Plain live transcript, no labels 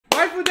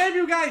time for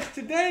debut, guys.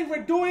 Today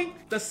we're doing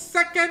the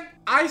second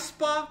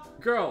aespa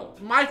girl.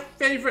 My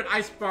favorite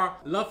aespa.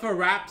 Love her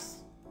raps.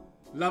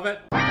 Love it.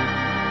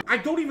 I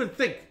don't even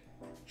think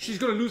she's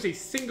gonna lose a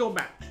single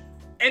match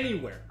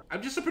anywhere.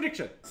 I'm just a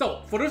prediction.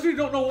 So, for those of you who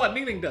don't know what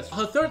Ningning does,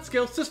 her third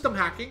skill, system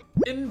hacking,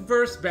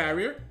 inverse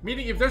barrier,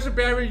 meaning if there's a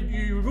barrier,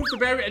 you remove the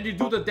barrier and you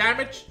do the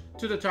damage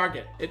to the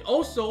target. It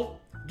also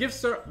gives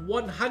her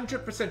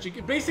 100%. She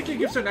basically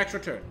gives her an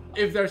extra turn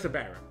if there's a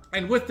barrier.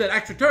 And with that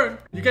extra turn,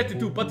 you get to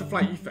do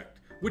butterfly effect,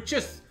 which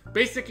is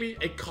basically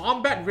a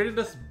combat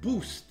readiness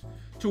boost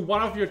to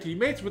one of your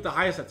teammates with the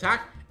highest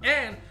attack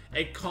and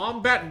a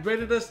combat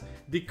readiness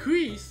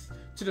decrease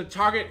to the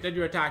target that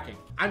you're attacking.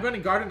 I'm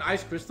running Guardian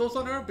Ice Crystals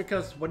on her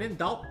because when in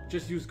doubt,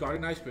 just use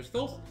Guardian Ice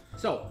Crystals.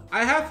 So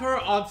I have her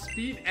on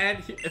speed and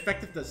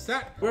effectiveness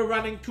set. We're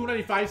running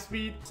 295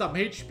 speed, some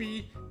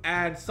HP,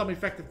 and some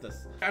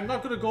effectiveness. I'm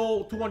not gonna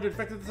go 200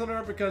 effectiveness on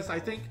her because I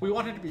think we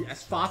want her to be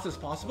as fast as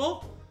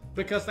possible.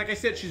 Because like I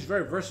said, she's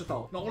very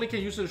versatile. Not only can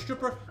you use her as a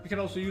stripper, you can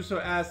also use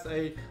her as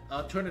a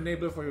turn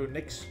enabler for your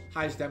next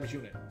highest damage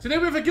unit. Today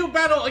we have a guild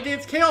battle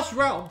against Chaos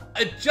Realm.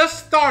 It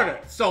just started,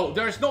 so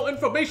there's no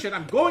information.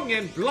 I'm going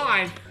in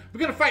blind.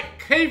 We're gonna fight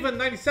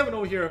Caven97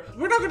 over here.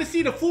 We're not gonna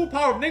see the full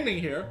power of Ningning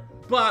here,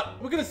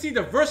 but we're gonna see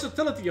the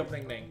versatility of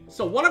Ningning.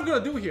 So what I'm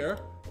gonna do here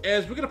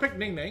is we're gonna pick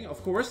Ningning,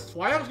 of course.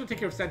 Hwayang's gonna take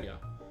care of Senya.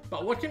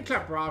 But what can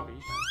clap Ravi?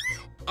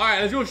 Alright,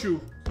 let's go Shu.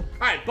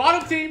 Alright,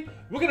 bottom team.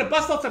 We're gonna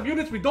bust out some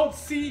units we don't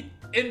see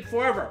in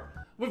forever.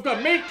 We've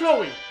got Maid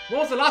Chloe. When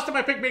was the last time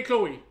I picked Maid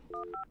Chloe?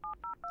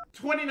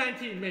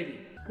 2019 maybe.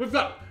 We've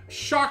got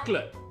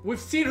Sharklet.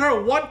 We've seen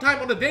her one time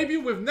on the debut.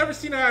 We've never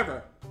seen her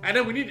ever. And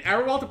then we need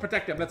Arrowwell to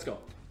protect them. Let's go.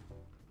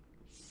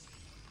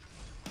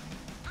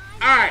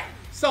 Alright,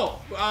 so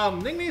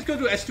Ningning is gonna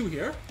do S2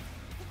 here.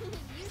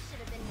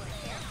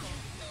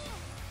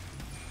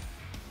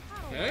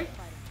 Okay.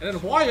 And then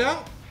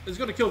Hwayang is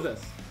gonna kill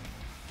this.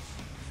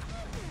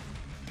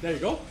 There you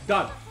go.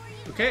 Done.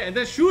 Okay, and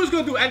then Shu is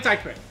gonna do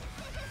anti-crit.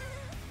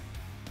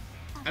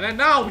 And then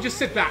now we just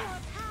sit back.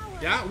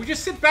 Yeah, we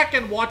just sit back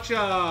and watch,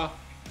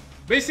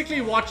 basically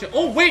watch it.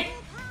 Oh, wait!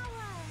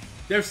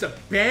 There's a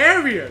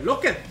barrier.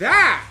 Look at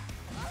that!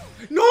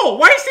 No!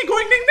 Why is he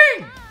going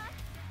Ningning?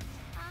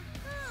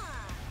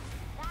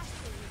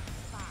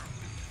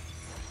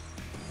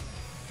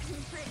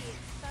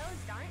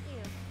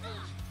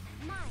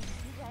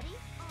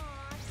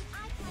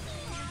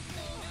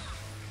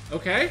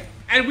 Okay,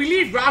 and we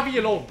leave Ravi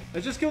alone.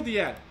 Let's just kill the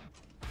end.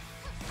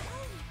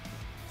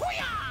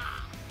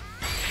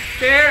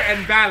 Fair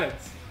and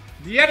balanced.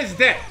 The end is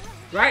dead,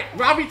 right?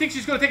 Ravi thinks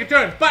she's gonna take a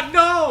turn, but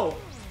no!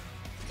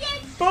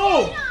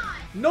 Boom!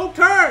 No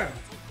turn!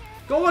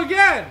 Go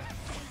again!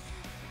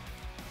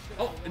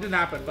 Oh, it didn't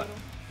happen,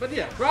 but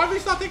yeah,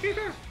 Ravi's not taking a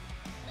turn.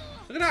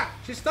 Look at that,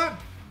 she's stunned.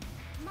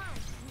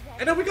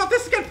 And then we got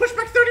this again, push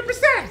back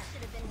 30%!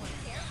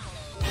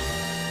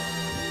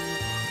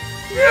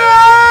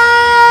 Yeah!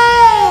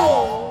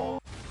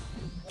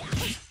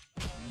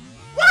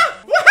 What?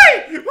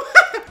 Wait!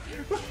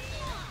 What?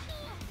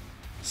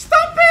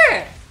 Stop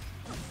it!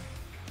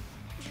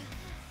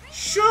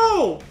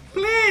 Shoo!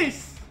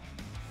 Please!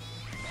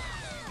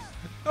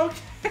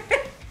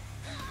 Okay.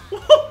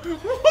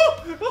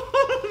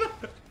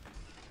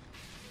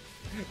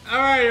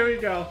 Alright, here we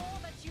go.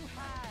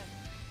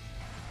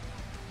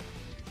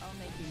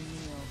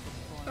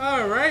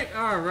 Alright,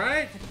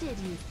 alright. Did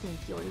you think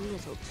your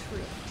little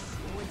tricks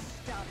would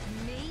stop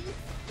me?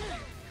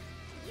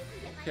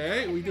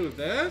 Okay, we do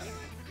this.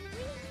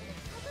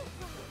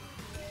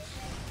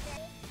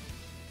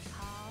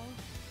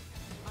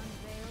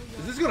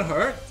 Is this gonna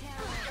hurt?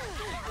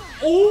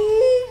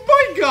 Oh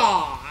my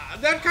god!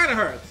 That kind of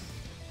hurts.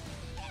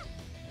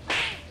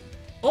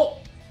 Oh!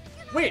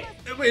 Wait,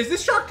 is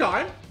this shark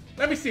time?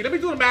 Let me see, let me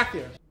do the math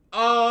here.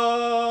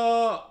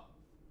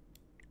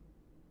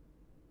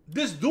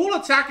 This dual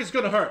attack is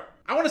gonna hurt.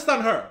 I wanna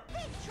stun her.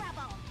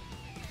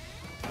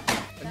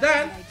 And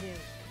then,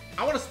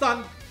 I wanna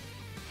stun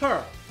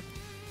her.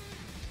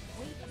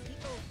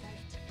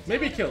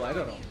 Maybe kill, I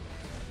don't know.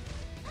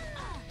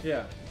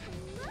 Yeah.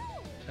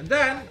 And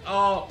then,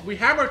 we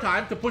hammer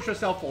time to push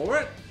herself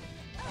forward.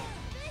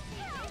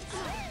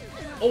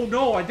 Oh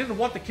no, I didn't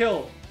want the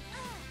kill.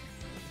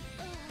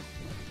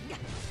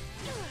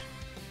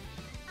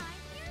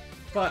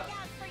 But,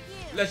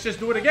 let's just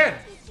do it again.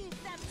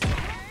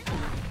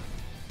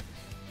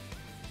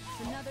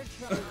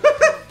 I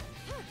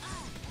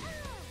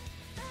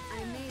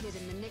made it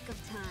in the nick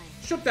of time.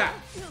 Shoot that.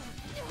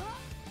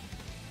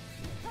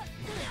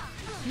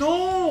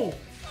 No!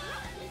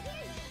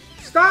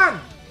 Stun!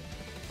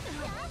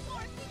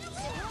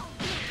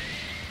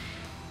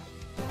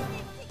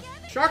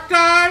 Shark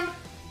time!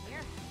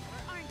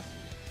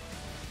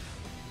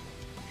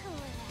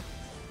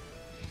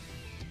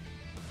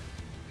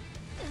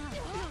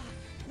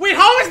 Wait,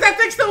 how is that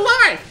thing still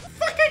alive?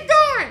 Fucking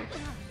die!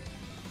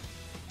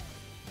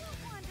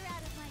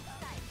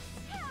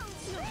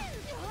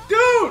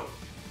 Dude!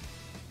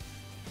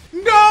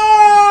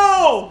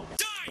 No!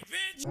 Die,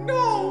 bitch!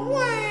 No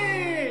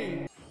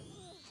way!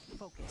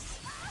 Focus.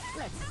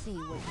 Let's see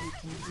what you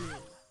can do.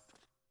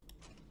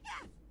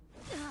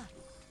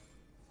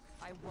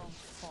 I won't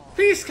fall.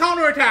 Please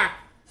counterattack!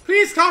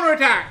 Please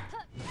counterattack!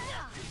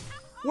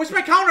 Where's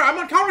my counter? I'm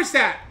on counter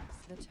stat!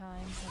 The time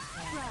has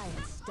come. Try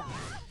and stop.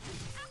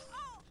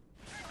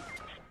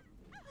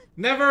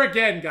 Never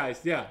again,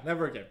 guys. Yeah,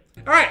 never again.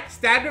 Alright,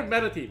 standard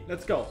meta team.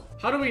 Let's go.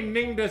 How do we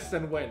ning this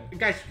and win?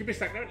 Guys, give me a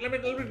sec.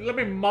 Let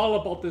me mull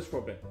about this for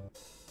a bit.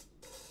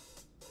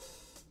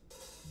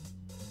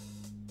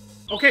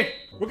 Okay,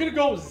 we're gonna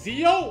go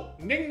Zio,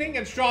 Ningning,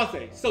 and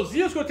Straze. So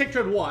Zio's gonna take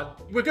turn 1.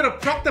 We're gonna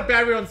proc the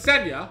barrier on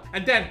Senya,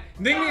 and then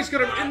Ningning's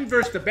gonna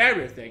inverse the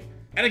barrier thing.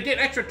 And then get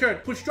extra turn.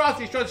 Push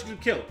Straze, Straze's gonna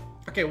kill.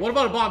 Okay, what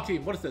about a bomb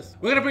team? What is this?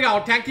 We're gonna bring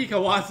our tanky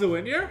Kawazu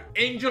in here.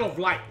 Angel of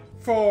Light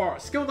for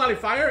skill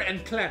nullifier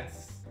and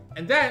cleanse.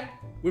 And then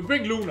we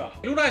bring Luna.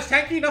 Luna is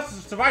tanky enough to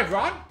survive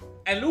Ron.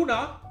 And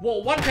Luna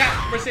will one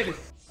tap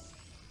Mercedes.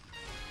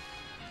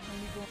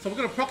 So we're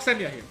gonna proc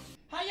Senya here.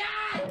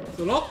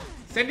 So look,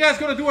 Senya is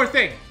gonna do her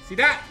thing. See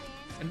that?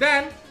 And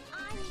then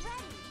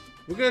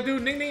we're gonna do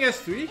Ningning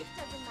S3.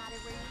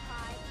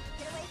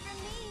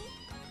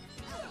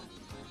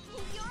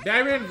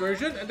 Barrier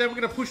inversion, and then we're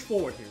gonna push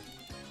forward here.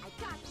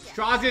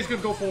 Straze is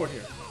gonna go forward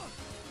here.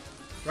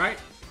 Right?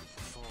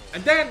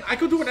 And then I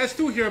could do an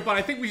S2 here, but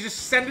I think we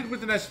just send it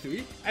with an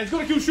S3. And it's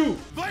gonna kill Shu.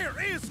 There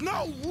is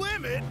no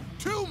limit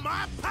to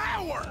my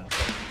power!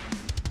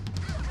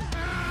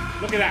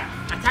 Look at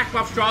that. Attack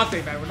buff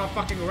Straze, man. We're not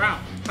fucking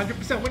around.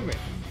 100% win rate.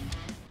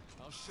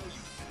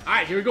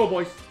 Alright, here we go,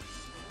 boys.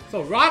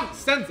 So Ron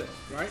sends it,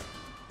 right?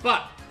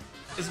 But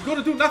it's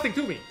gonna do nothing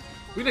to me.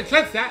 We're gonna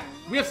cleanse that.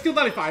 We have skill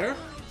nullifier.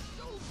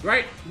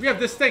 Right? We have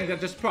this thing that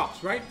just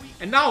procs, right?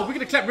 And now we're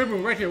gonna clap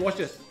Rimu right here. Watch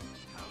this.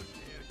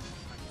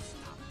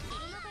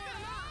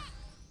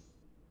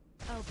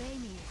 Obey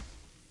me.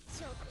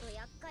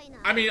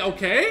 I mean,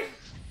 okay.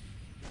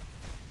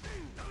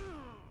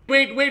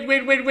 Wait.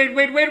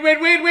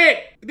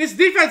 This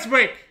defense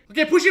break.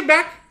 Okay, push him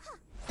back.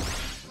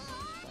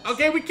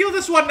 Okay, we kill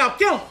this one now.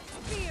 Kill.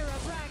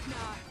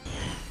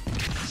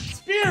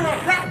 Spear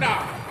of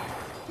Ragnar.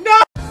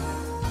 No.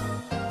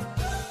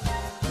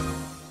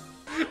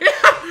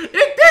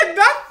 It did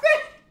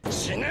nothing!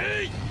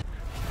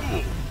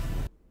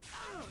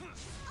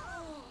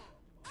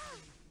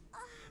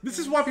 This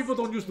is why people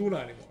don't use Luna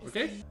anymore,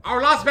 okay?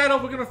 Our last battle,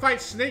 we're gonna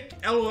fight Snake,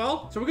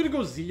 LOL. So we're gonna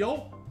go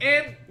Zio,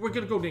 and we're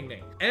gonna go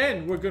Ningning.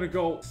 And we're gonna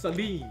go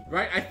Celine,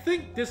 right? I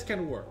think this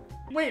can work.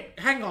 Wait,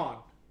 hang on.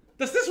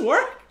 Does this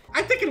work?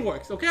 I think it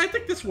works, okay? I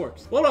think this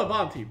works. What about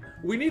bomb team?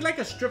 We need like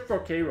a strip for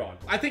K-Ron.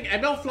 I think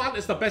ML Flan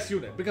is the best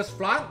unit because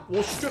Flan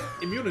will strip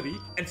immunity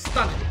and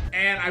stun it.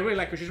 And I really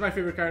like her. She's my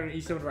favorite character in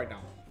E7 right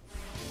now.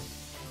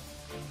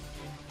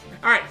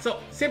 Alright, so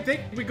same thing.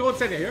 We go and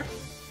Senya here.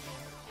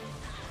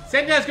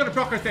 Senya is gonna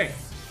proc her thing.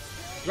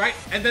 Right?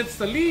 And then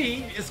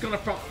Celine is gonna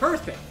proc her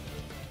thing.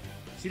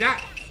 See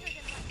that?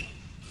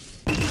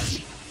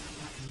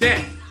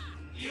 Dead.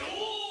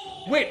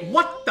 Wait,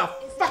 what the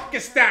fuck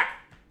is that?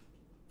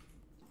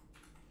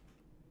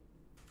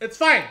 It's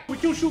fine. We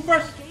kill Shu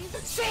first.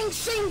 Sing!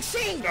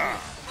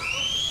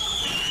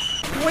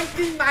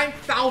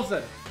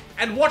 29,000.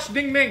 And watch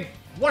Ningning.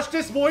 Watch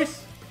this,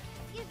 boys.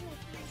 Give me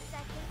 3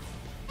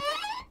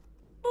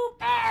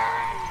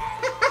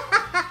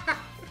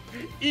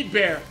 seconds. Eat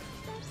bear.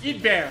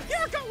 Eat bear.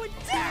 You're going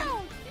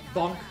down!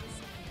 Bonk.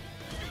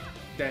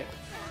 Dead.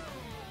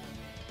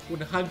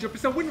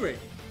 100% win rate.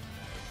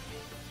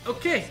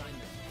 Okay.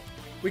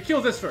 We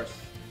kill this first.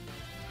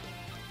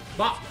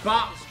 Bop.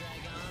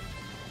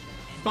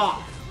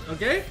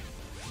 Okay?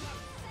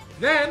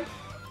 Then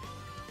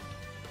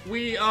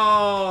we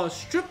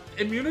strip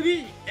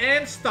immunity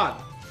and stun.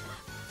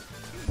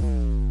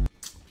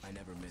 I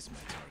never miss my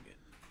target.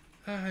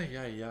 Ay.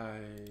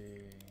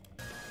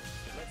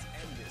 Let's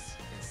end this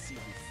and see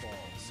who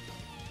falls.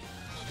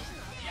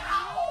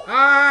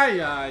 Ay.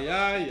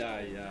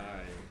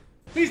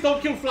 Please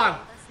don't kill Flan.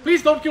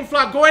 Please don't kill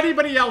Flan. Go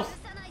anybody else.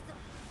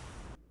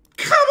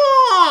 Come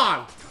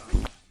on!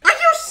 Are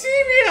you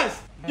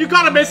serious? You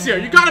gotta miss here.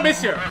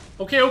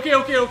 Okay.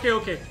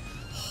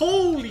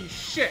 Holy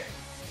shit.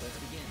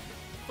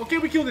 Okay,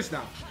 we kill this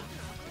now.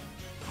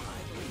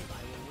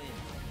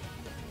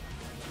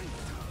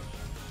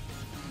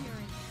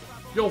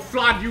 Yo,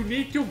 Flan, you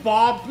need to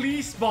bomb.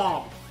 Please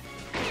bomb.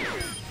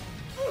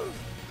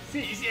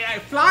 See,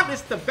 Flan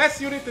is the best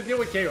unit to deal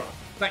with K-Ron.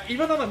 Like,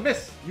 even on a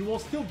miss, you will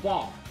still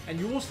bomb. And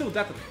you will still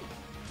detonate.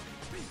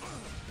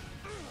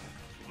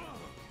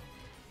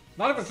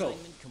 Not even close.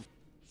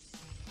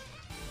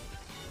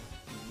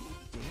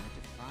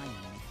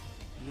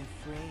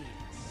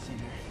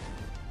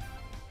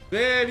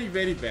 Very,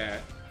 very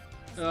bad.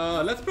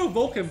 Let's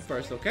provoke him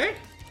first, okay?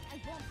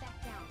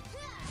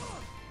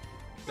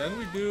 Then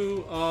we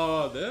do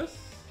this.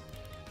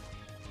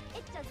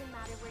 It doesn't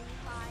matter where you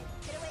fight.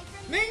 Get away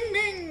from me.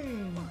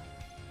 Ning!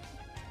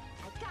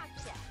 I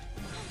gotcha.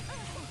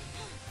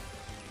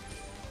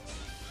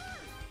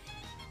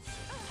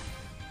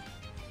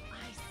 I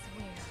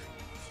swear.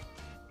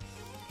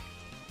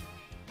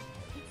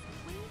 It's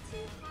way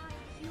too hot,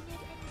 humid,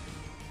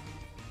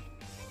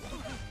 and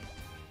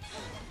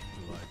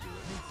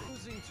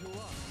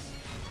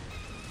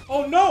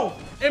Oh no!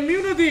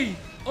 Immunity!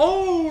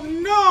 Oh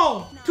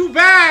no! Too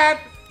bad!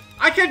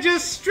 I can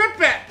just strip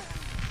it!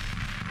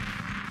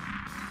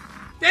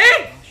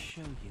 Dang! I'll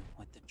show you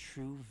what the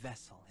true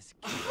vessel is.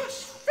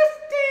 15%!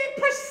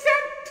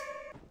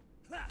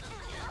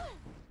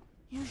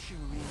 You should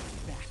really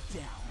back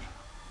down.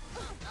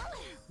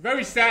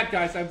 Very sad,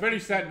 guys. I'm very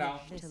sad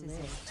now.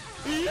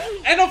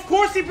 And of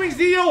course he brings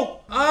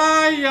Dio!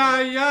 Ay,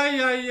 ay,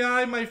 ay, ay,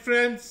 ay, my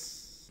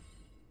friends.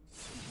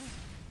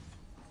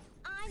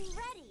 I'm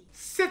ready.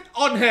 Sit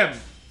on him!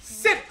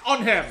 Sit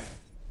on him!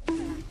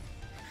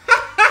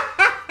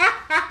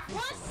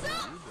 What's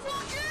up,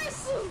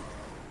 fuckers?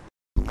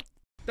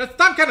 That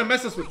stun kind of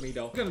messes with me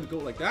though. I'm gonna go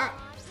like that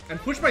and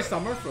push my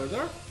summer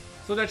further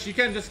so that she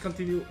can just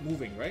continue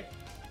moving, right?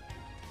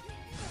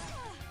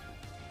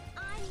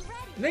 I'm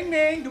ready. Ning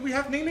Ning, do we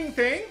have Ning Ning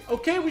thing?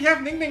 Okay, we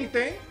have Ning Ning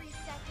thing. 3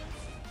 seconds.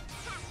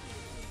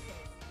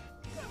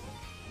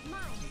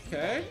 Mine.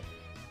 Okay.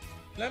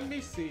 Let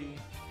me see.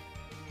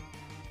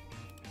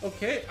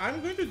 Okay,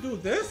 I'm going to do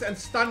this and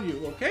stun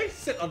you, okay?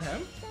 Sit on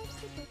him.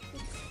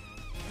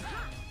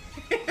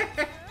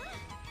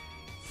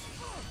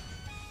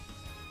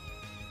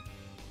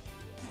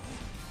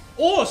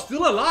 Oh,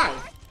 still alive.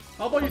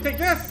 How about you take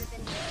this?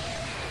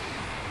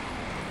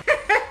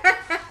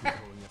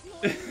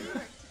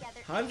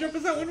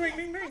 100% win rate,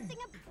 Ning Ning.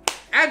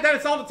 And that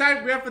is all the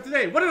time we have for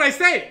today. What did I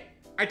say?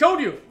 I told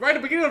you right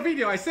at the beginning of the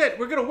video. I said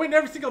we're gonna win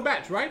every single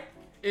match, right?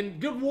 In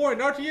Guild War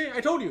and RTA, I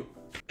told you.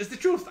 It's the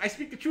truth. I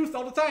speak the truth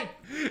all the time.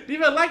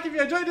 Leave a like if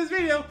you enjoyed this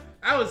video.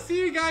 I will see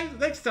you guys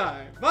next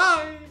time.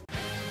 Bye.